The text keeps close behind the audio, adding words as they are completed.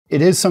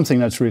it is something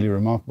that's really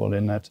remarkable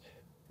in that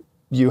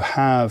you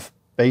have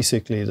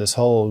basically this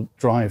whole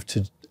drive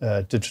to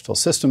digital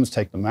systems,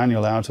 take the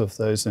manual out of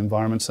those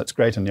environments. That's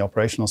great in the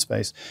operational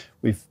space.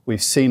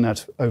 We've seen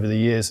that over the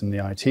years in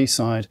the IT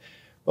side.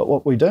 But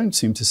what we don't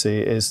seem to see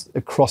is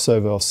a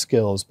crossover of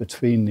skills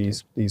between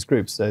these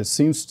groups. There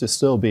seems to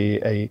still be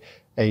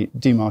a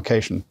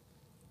demarcation,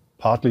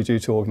 partly due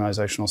to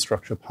organizational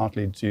structure,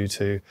 partly due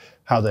to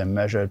how they're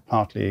measured,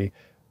 partly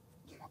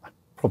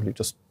probably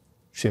just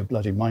sheer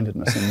bloody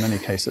mindedness in many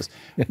cases.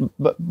 Yeah.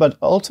 But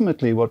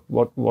ultimately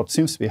what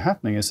seems to be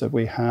happening is that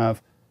we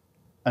have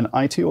an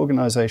IT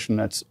organization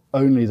that's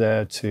only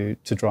there to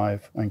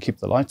drive and keep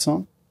the lights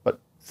on, but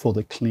for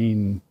the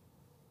clean,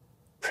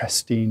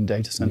 pristine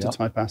data center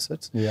type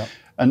assets. Yeah.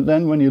 And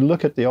then when you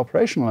look at the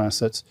operational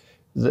assets,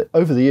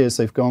 over the years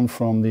they've gone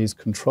from these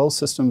control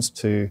systems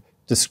to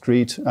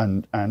discrete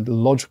and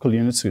logical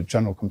units, to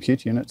general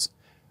compute units,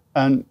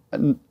 and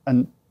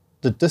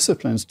the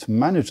disciplines to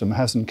manage them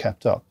hasn't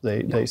kept up.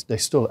 They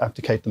still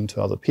abdicate them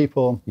to other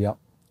people. Yeah.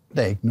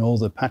 They ignore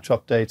the patch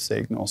updates, they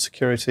ignore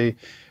security,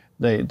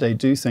 they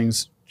do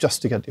things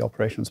just to get the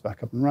operations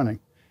back up and running.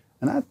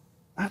 And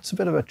that's a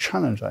bit of a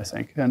challenge, I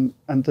think, and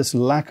this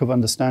lack of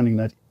understanding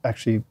that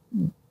actually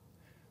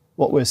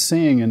what we're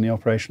seeing in the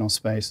operational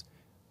space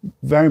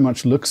very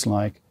much looks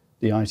like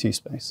the IT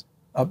space.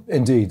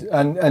 Indeed,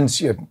 and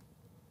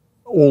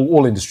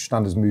all industry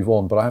standards move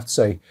on, but I have to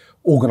say,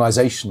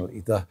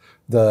 organisationally,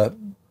 the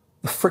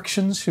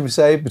frictions, should we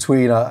say,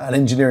 between an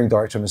engineering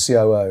director and a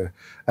COO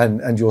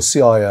and your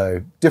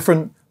CIO,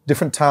 different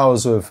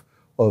towers of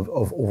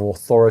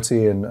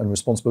authority and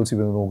responsibility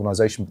within an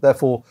organisation, but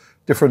therefore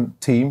different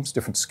teams,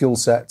 different skill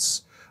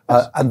sets,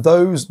 and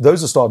those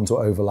are starting to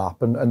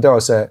overlap. And dare I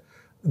say it,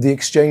 the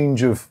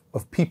exchange of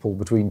people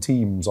between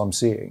teams I'm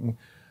seeing,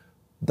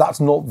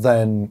 that's not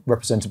then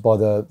represented by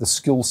the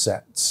skill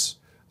sets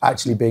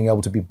actually being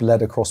able to be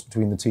bled across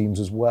between the teams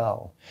as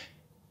well.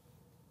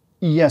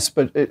 Yes,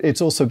 but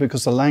it's also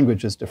because the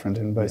language is different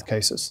in both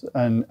cases.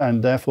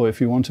 And therefore,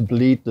 if you want to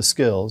bleed the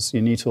skills,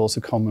 you need to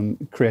also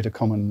create a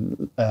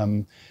common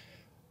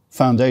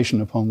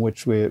foundation upon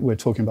which we're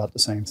talking about the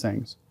same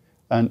things.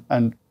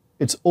 And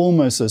it's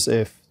almost as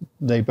if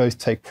they both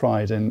take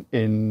pride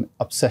in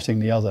upsetting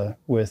the other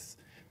with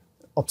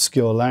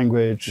obscure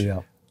language,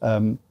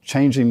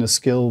 changing the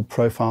skill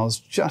profiles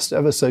just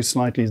ever so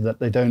slightly that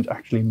they don't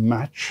actually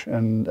match,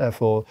 and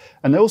therefore,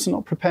 and they're also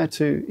not prepared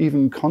to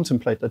even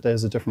contemplate that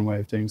there's a different way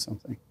of doing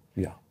something.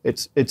 Yeah,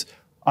 it's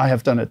I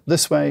have done it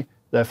this way,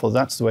 therefore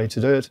that's the way to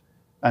do it,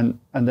 and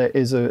there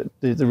is the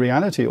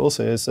reality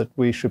also is that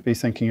we should be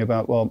thinking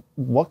about, well,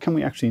 what can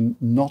we actually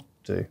not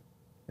do?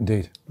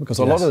 Indeed, because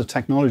a lot of the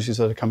technologies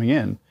that are coming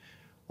in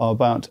are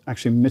about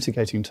actually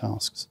mitigating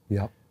tasks.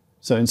 Yeah.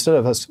 So instead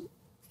of us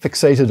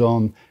fixated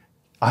on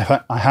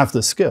I have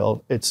the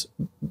skill, it's,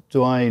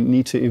 do I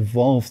need to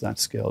evolve that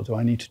skill? Do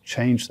I need to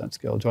change that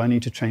skill? Do I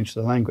need to change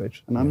the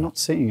language? And I'm not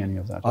seeing any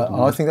of that.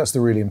 I think that's the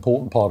really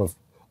important part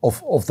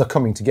of the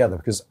coming together,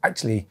 because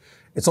actually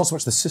it's not so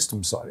much the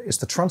system side, it's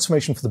the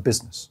transformation for the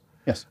business.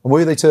 Yes. And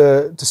were they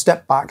to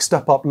step back,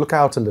 step up, look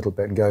out a little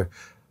bit and go,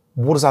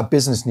 what does our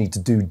business need to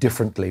do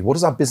differently? What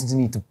does our business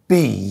need to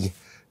be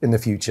in the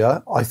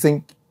future? I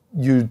think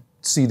you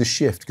see the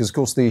shift, because of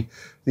course the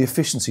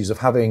efficiencies of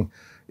having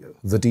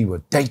the D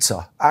word,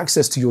 data,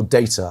 access to your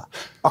data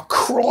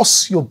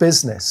across your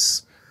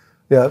business,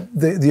 the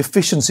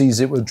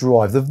efficiencies it would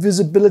drive, the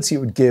visibility it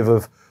would give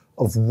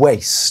of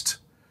waste.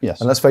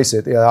 Yes. And let's face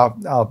it,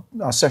 our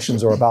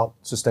sessions are about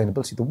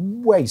sustainability. The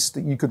waste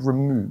that you could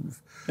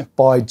remove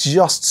by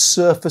just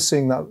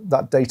surfacing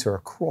that data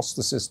across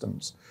the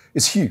systems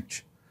is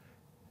huge.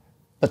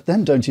 But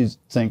then don't you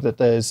think that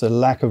there's a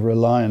lack of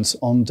reliance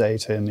on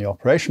data in the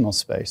operational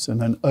space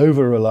and an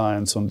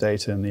over-reliance on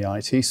data in the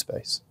IT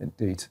space?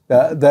 Indeed.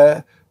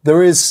 There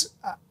is,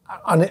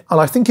 and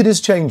I think it is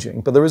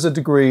changing, but there is a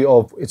degree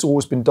of, it's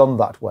always been done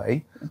that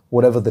way,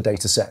 whatever the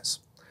data says.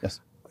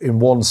 Yes. In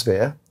one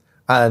sphere,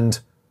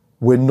 and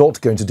we're not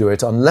going to do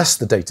it unless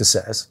the data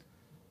says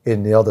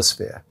in the other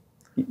sphere.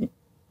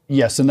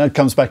 Yes, and that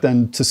comes back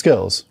then to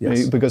skills,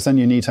 yes. Because then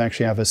you need to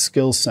actually have a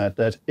skill set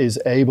that is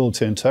able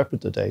to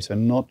interpret the data,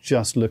 not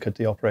just look at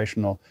the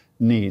operational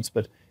needs,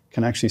 but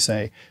can actually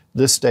say,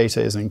 this data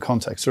is in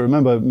context. So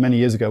remember many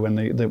years ago when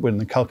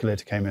the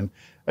calculator came in,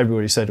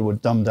 everybody said it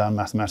would dumb down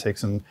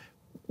mathematics and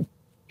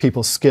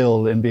people's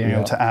skill in being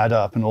able to add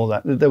up and all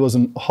that. There was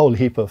a whole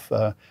heap of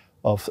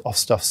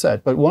stuff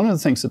said. But one of the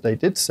things that they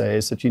did say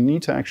is that you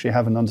need to actually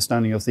have an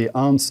understanding of the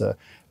answer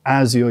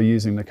as you're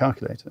using the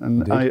calculator.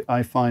 And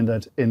I find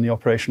that in the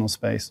operational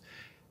space,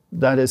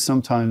 that is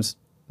sometimes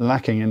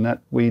lacking in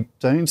that we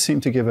don't seem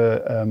to give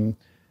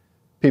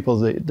people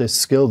the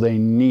skill they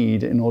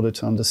need in order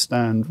to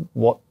understand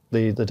what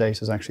the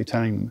data is actually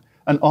telling them.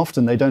 And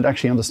often they don't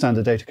actually understand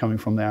the data coming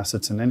from the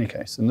assets in any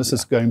case. And this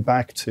is going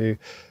back to,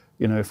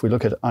 if we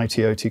look at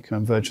IT-OT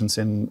convergence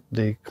in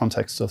the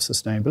context of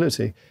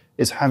sustainability,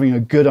 is having a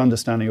good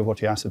understanding of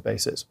what your asset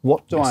base is.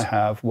 What do I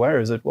have? Where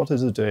is it? What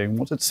is it doing?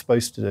 What it's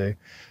supposed to do?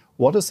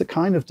 What is the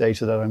kind of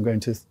data that I'm going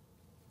to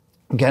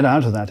get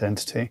out of that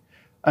entity,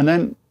 and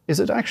then is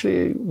it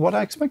actually what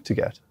I expect to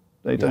get?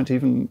 They don't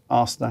even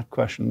ask that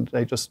question.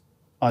 They just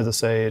either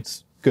say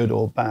it's good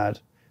or bad.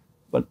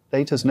 But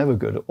data's never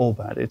good or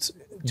bad. It's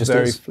just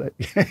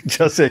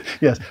very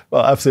yes.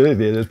 Well,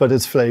 absolutely it is, but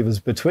it's flavors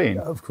between.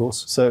 Yeah, of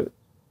course. So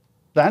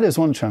that is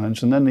one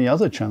challenge, and then the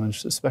other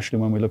challenge, especially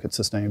when we look at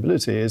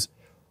sustainability, is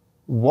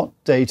what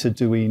data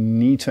do we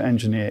need to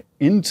engineer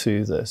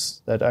into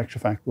this that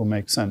actual fact will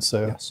make sense?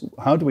 So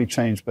how do we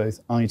change both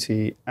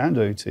IT and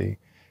OT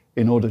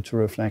in order to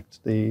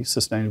reflect the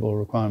sustainable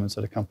requirements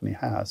that a company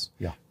has?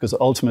 Because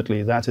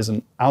ultimately that is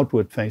an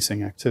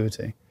outward-facing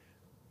activity,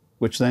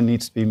 which then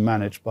needs to be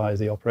managed by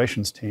the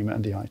operations team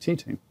and the IT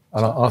team.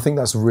 And I think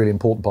that's a really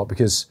important part,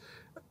 because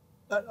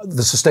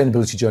the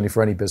sustainability journey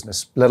for any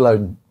business, let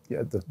alone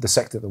the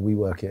sector that we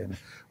work in,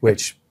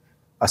 which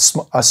a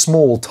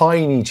small,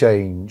 tiny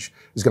change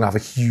is going to have a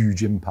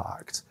huge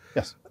impact.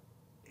 Yes.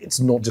 It's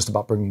not just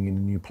about bringing in a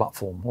new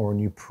platform or a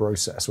new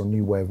process or a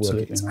new way of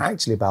working. It's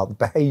actually about the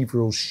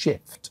behavioural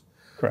shift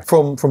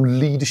from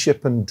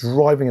leadership and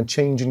driving a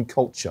change in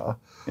culture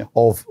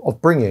of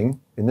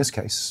bringing, in this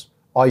case,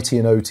 IT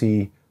and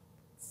OT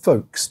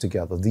folks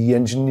together, the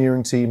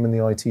engineering team and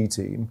the IT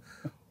team,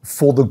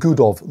 for the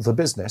good of the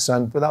business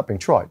and, without being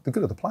trite, the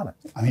good of the planet.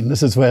 I mean,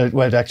 this is where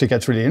it actually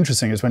gets really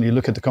interesting, is when you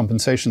look at the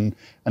compensation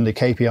and the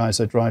KPIs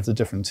that drive the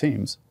different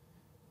teams,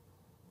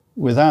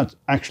 without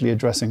actually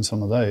addressing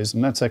some of those,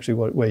 and that's actually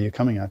where you're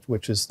coming at,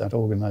 which is that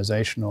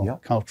organizational,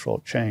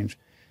 cultural change.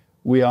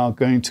 We are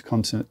going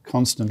to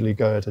constantly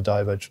go at a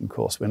divergent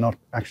course. We're not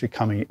actually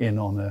coming in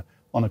on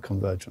a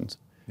convergence.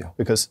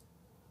 Because,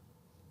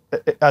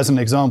 as an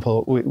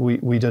example,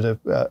 we did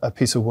a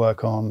piece of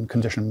work on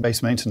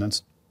condition-based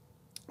maintenance,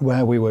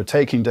 where we were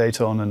taking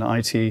data on an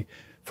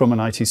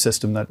IT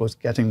system that was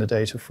getting the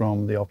data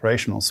from the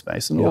operational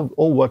space, and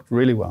all worked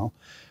really well.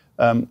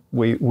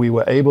 We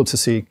were able to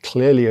see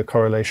clearly a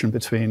correlation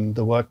between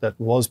the work that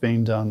was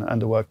being done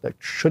and the work that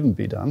shouldn't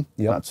be done.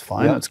 That's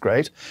fine, that's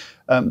great.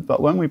 But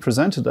when we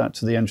presented that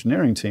to the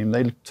engineering team,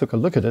 they took a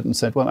look at it and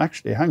said, well,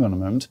 actually, hang on a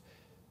moment.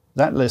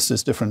 That list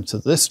is different to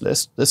this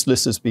list. This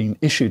list is being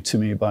issued to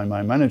me by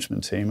my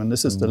management team, and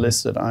this is the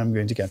list that I'm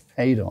going to get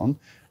paid on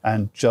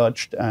and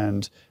judged,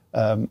 and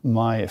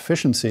my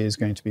efficiency is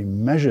going to be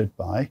measured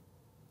by.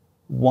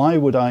 Why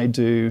would I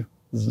do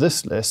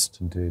this list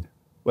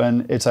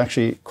when it's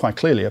actually quite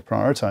clearly a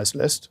prioritized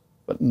list,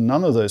 but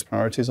none of those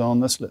priorities are on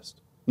this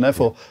list? And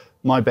therefore,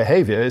 my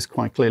behavior is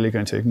quite clearly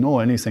going to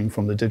ignore anything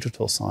from the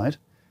digital side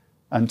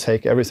and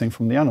take everything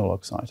from the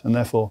analog side. And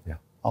therefore,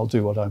 I'll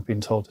do what I've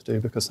been told to do,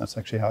 because that's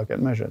actually how I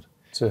get measured.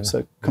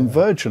 So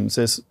convergence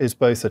is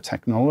both a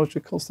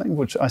technological thing,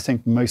 which I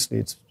think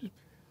mostly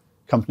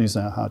companies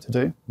know how to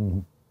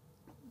do.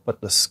 But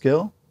the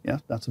skill,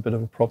 that's a bit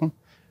of a problem.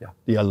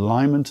 The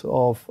alignment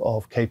of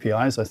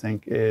KPIs, I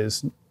think,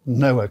 is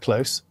nowhere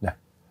close.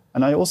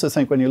 And I also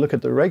think when you look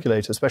at the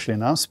regulator, especially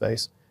in our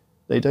space,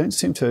 they don't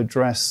seem to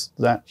address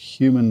that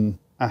human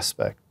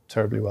aspect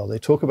terribly well. They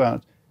talk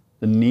about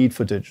the need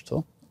for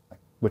digital,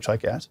 which I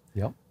get.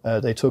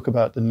 They talk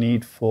about the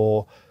need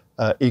for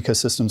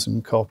ecosystems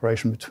and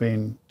cooperation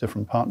between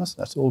different partners.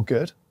 That's all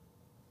good.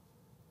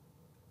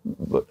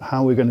 But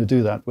how are we going to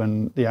do that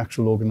when the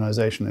actual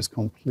organization is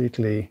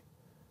completely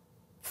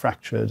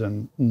fractured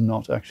and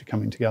not actually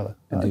coming together?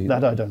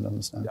 That I don't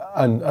understand.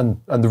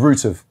 And the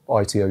root of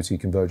IT-OT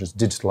convergence,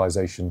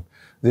 digitalization,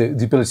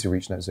 the ability to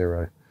reach net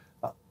zero,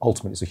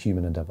 ultimately it's a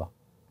human endeavor.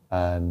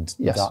 And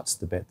that's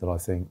the bit that I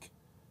think,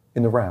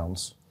 in the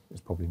rounds, is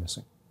probably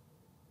missing.